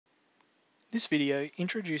This video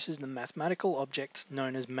introduces the mathematical objects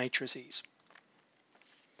known as matrices.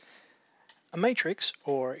 A matrix,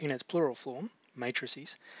 or in its plural form,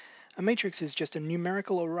 matrices, a matrix is just a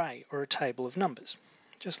numerical array or a table of numbers,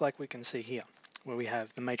 just like we can see here, where we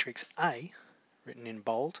have the matrix A, written in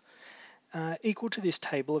bold, equal to this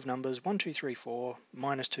table of numbers 1, 2, 3, 4,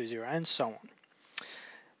 minus 2, 0, and so on.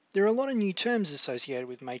 There are a lot of new terms associated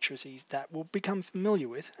with matrices that we'll become familiar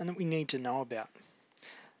with and that we need to know about.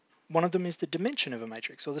 One of them is the dimension of a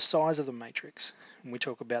matrix, or the size of the matrix. And we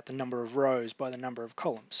talk about the number of rows by the number of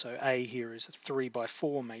columns. So A here is a 3 by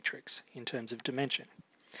 4 matrix in terms of dimension.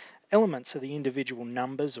 Elements are the individual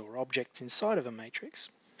numbers or objects inside of a matrix.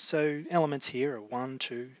 So elements here are 1,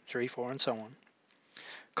 2, 3, 4, and so on.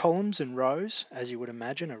 Columns and rows, as you would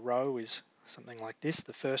imagine, a row is something like this,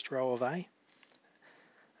 the first row of A.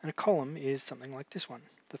 And a column is something like this one.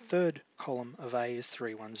 The third column of A is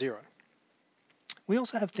 3, 1, 0. We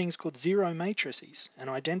also have things called zero matrices and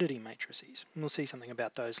identity matrices, and we'll see something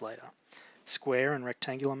about those later. Square and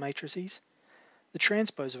rectangular matrices, the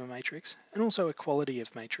transpose of a matrix, and also equality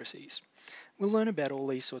of matrices. We'll learn about all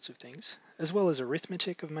these sorts of things, as well as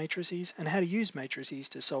arithmetic of matrices and how to use matrices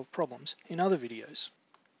to solve problems in other videos.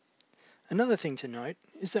 Another thing to note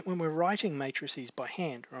is that when we're writing matrices by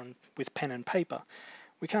hand or with pen and paper,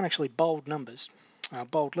 we can't actually bold numbers,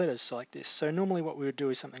 bold letters like this. So normally what we would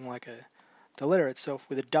do is something like the letter itself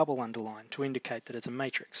with a double underline to indicate that it's a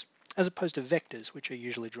matrix, as opposed to vectors, which are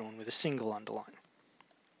usually drawn with a single underline.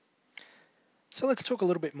 So let's talk a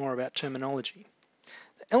little bit more about terminology.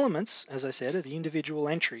 The elements, as I said, are the individual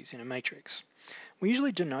entries in a matrix. We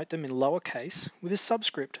usually denote them in lowercase with a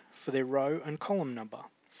subscript for their row and column number.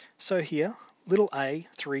 So here, little a,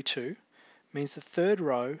 3, 2, means the third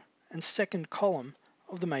row and second column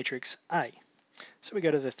of the matrix A. So we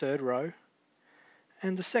go to the third row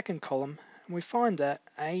and the second column, and we find that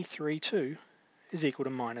A32 is equal to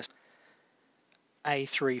minus.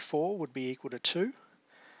 A34 would be equal to 2,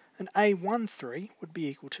 and A13 would be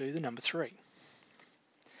equal to the number 3.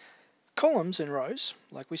 Columns and rows,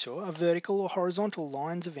 like we saw, are vertical or horizontal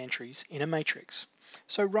lines of entries in a matrix.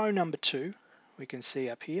 So row number 2, we can see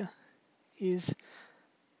up here, is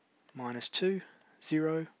minus 2,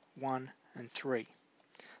 0, 1, and 3.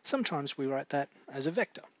 Sometimes we write that as a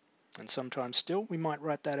vector, and sometimes still we might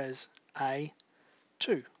write that as A2.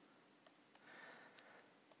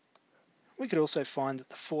 We could also find that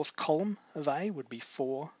the fourth column of A would be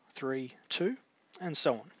 4, 3, 2, and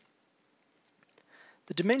so on.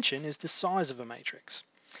 The dimension is the size of a matrix,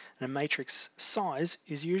 and a matrix size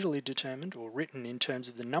is usually determined or written in terms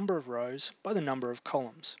of the number of rows by the number of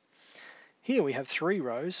columns. Here we have 3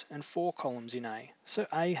 rows and 4 columns in A, so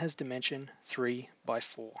A has dimension 3 by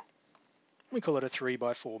 4. We call it a 3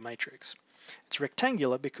 by 4 matrix. It's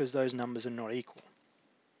rectangular because those numbers are not equal.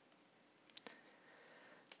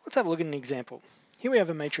 Let's have a look at an example. Here we have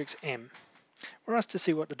a matrix M. We're asked to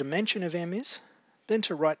see what the dimension of M is, then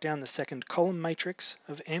to write down the second column matrix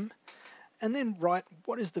of M, and then write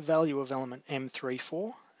what is the value of element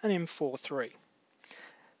M34 and M43.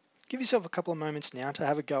 Give yourself a couple of moments now to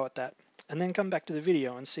have a go at that, and then come back to the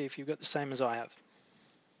video and see if you've got the same as I have.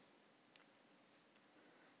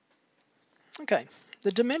 Okay,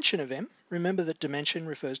 the dimension of M, remember that dimension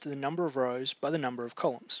refers to the number of rows by the number of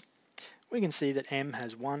columns. We can see that M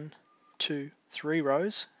has 1, 2, 3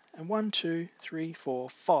 rows and 1, 2, 3, 4,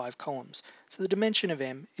 5 columns. So the dimension of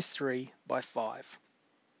M is 3 by 5.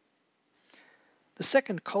 The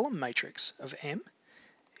second column matrix of M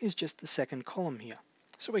is just the second column here.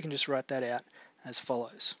 So we can just write that out as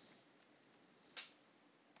follows.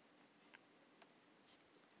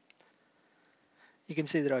 You can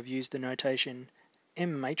see that I've used the notation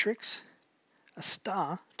M matrix, a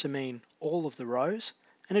star to mean all of the rows,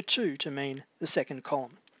 and a 2 to mean the second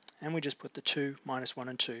column. And we just put the 2, minus 1,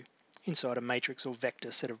 and 2 inside a matrix or vector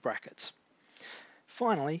set of brackets.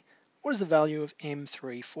 Finally, what is the value of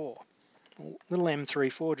M34? Well, little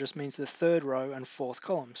m34 just means the third row and fourth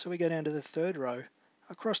column. So we go down to the third row,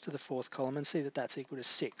 across to the fourth column, and see that that's equal to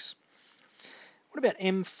 6. What about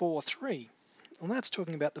M43? Well, that's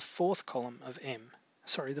talking about the fourth column of M.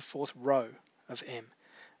 Sorry, the fourth row of M.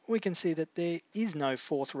 We can see that there is no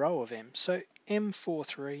fourth row of M, so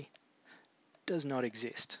M43 does not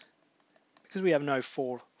exist because we have no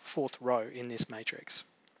fourth row in this matrix.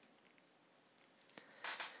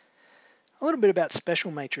 A little bit about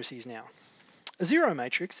special matrices now. A zero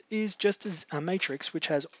matrix is just as a matrix which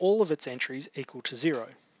has all of its entries equal to 0.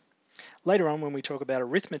 Later on, when we talk about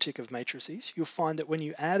arithmetic of matrices, you'll find that when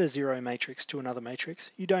you add a zero matrix to another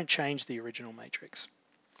matrix, you don't change the original matrix.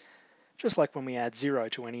 Just like when we add 0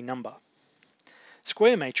 to any number.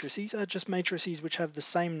 Square matrices are just matrices which have the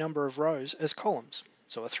same number of rows as columns,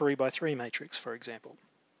 so a 3 by 3 matrix, for example.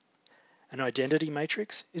 An identity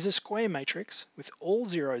matrix is a square matrix with all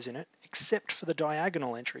zeros in it except for the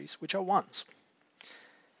diagonal entries, which are ones.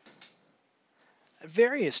 At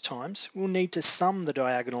various times, we'll need to sum the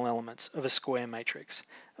diagonal elements of a square matrix,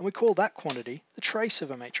 and we call that quantity the trace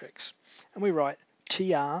of a matrix. And we write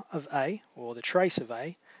TR of A, or the trace of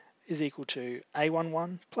A, is equal to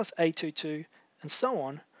A11 plus A22, and so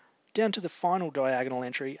on, down to the final diagonal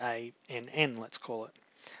entry, ANN, let's call it.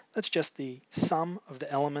 That's just the sum of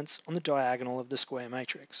the elements on the diagonal of the square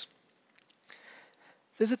matrix.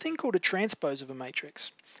 There's a thing called a transpose of a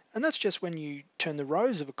matrix, and that's just when you turn the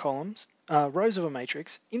rows of a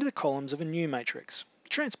matrix into the columns of a new matrix, a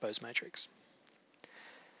transpose matrix.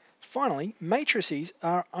 Finally, matrices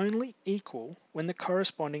are only equal when the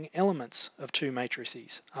corresponding elements of two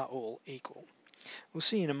matrices are all equal. We'll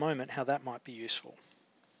see in a moment how that might be useful.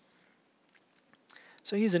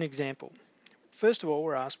 So here's an example. First of all,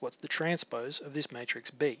 we're asked what's the transpose of this matrix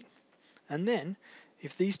B, and then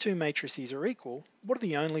if these two matrices are equal, what are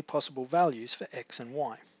the only possible values for x and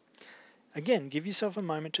y? Again, give yourself a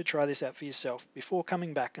moment to try this out for yourself before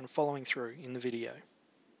coming back and following through in the video.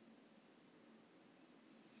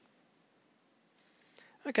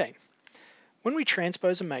 Okay, when we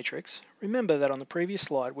transpose a matrix, remember that on the previous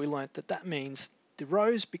slide we learnt that that means the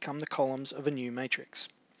rows become the columns of a new matrix.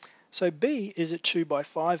 So B is a 2 by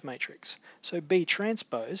 5 matrix, so B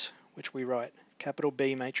transpose, which we write capital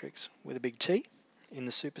B matrix with a big T in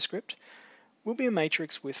the superscript, will be a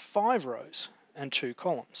matrix with 5 rows and 2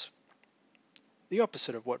 columns, the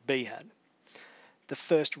opposite of what B had. The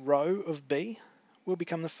first row of B will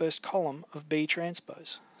become the first column of B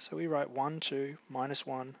transpose, so we write 1, 2, minus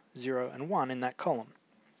 1, 0, and 1 in that column.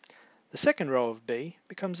 The second row of B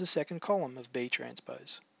becomes the second column of B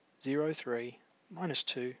transpose, 0, 3, minus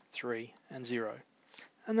 2, 3, and 0,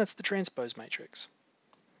 and that's the transpose matrix.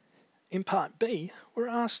 In part B, we're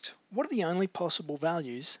asked what are the only possible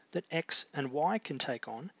values that x and y can take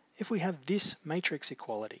on if we have this matrix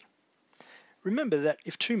equality. Remember that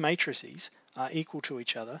if two matrices are equal to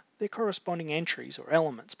each other, their corresponding entries or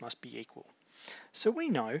elements must be equal. So we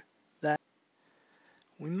know that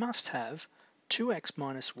we must have 2x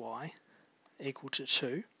minus y equal to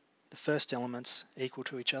 2, the first elements equal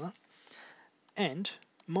to each other, and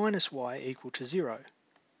minus y equal to 0.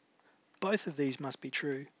 Both of these must be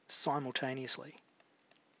true simultaneously.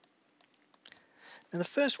 Now the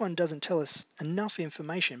first one doesn't tell us enough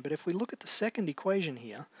information, but if we look at the second equation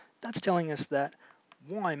here, that's telling us that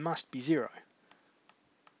y must be 0.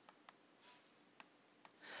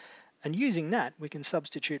 And using that, we can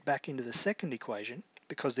substitute back into the second equation,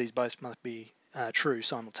 because these both must be true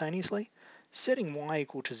simultaneously. Setting y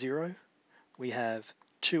equal to 0, we have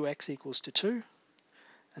 2x equals to 2,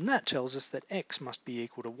 and that tells us that x must be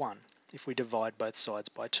equal to 1 if we divide both sides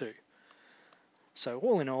by 2. So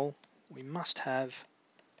all in all, we must have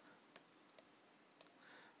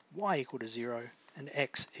y equal to 0 and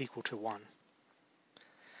x equal to 1.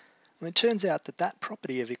 And it turns out that that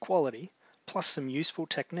property of equality, plus some useful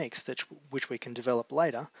techniques which we can develop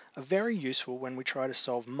later, are very useful when we try to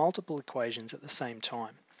solve multiple equations at the same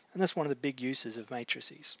time. And that's one of the big uses of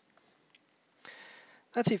matrices.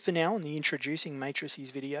 That's it for now on the Introducing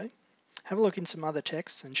Matrices video. Have a look in some other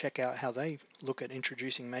texts and check out how they look at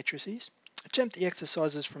introducing matrices. Attempt the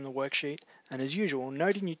exercises from the worksheet, and as usual,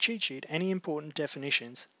 note in your cheat sheet any important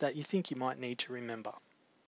definitions that you think you might need to remember.